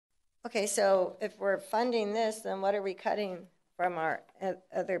Okay, so if we're funding this, then what are we cutting from our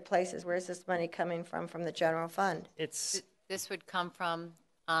other places? Where's this money coming from the general fund? It's, This would come from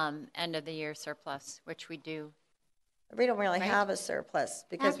end of the year surplus, which we do. We don't really Right. have a surplus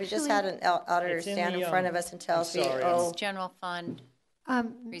because we just Actually- had an auditor It's in stand in the, front of us and tell I'm us we sorry, owe. It's general fund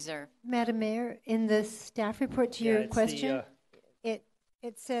Um, reserve. Madam Mayor, in the staff report to yeah, your it's question,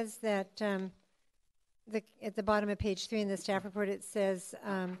 it says that at the bottom of page 3 in the staff report, it says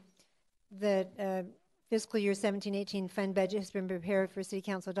that fiscal year 17-18 fund budget has been prepared for City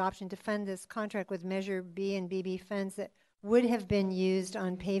Council adoption to fund this contract with Measure B and BB funds that would have been used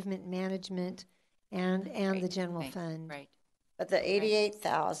on pavement management and the general Thanks. fund. Right. But the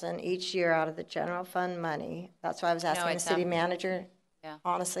 88,000 each year out of the general fund money, that's why I was asking the it's city after. manager. Yeah.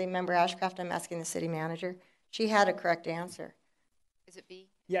 Honestly, Member Ashcraft, I'm asking the city manager. She had a correct answer. Is it B?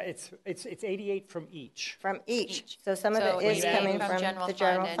 yeah, it's 88 from each. From each. Each. So some of So it is 88 coming from the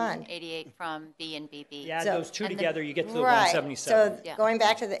general and fund. 88 from B and BB. You add So- those two and the- together, you get to the Right. 177. So Yeah. going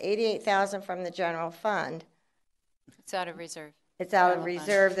back to the 88,000 from the general fund, It's out of reserve. it's out of General fund.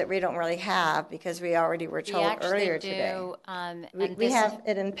 reserve that we don't really have because we already were We told actually earlier do, today. and We this- have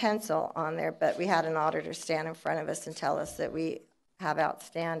it in pencil on there, but we had an auditor stand in front of us and tell us that we have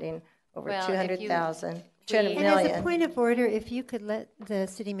outstanding over Well, if 200,000, 200 And as a million. point of order, if you could let the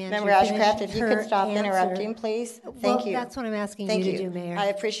city manager Member finish Ashcraft, if you her could stop answer. interrupting, please. Thank Well, you. that's what I'm asking Thank you to do, Mayor. I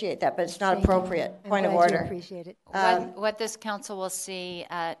appreciate that, but it's not Thank you. appropriate. I'm Point of glad you order. appreciate it. what this council will see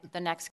at the next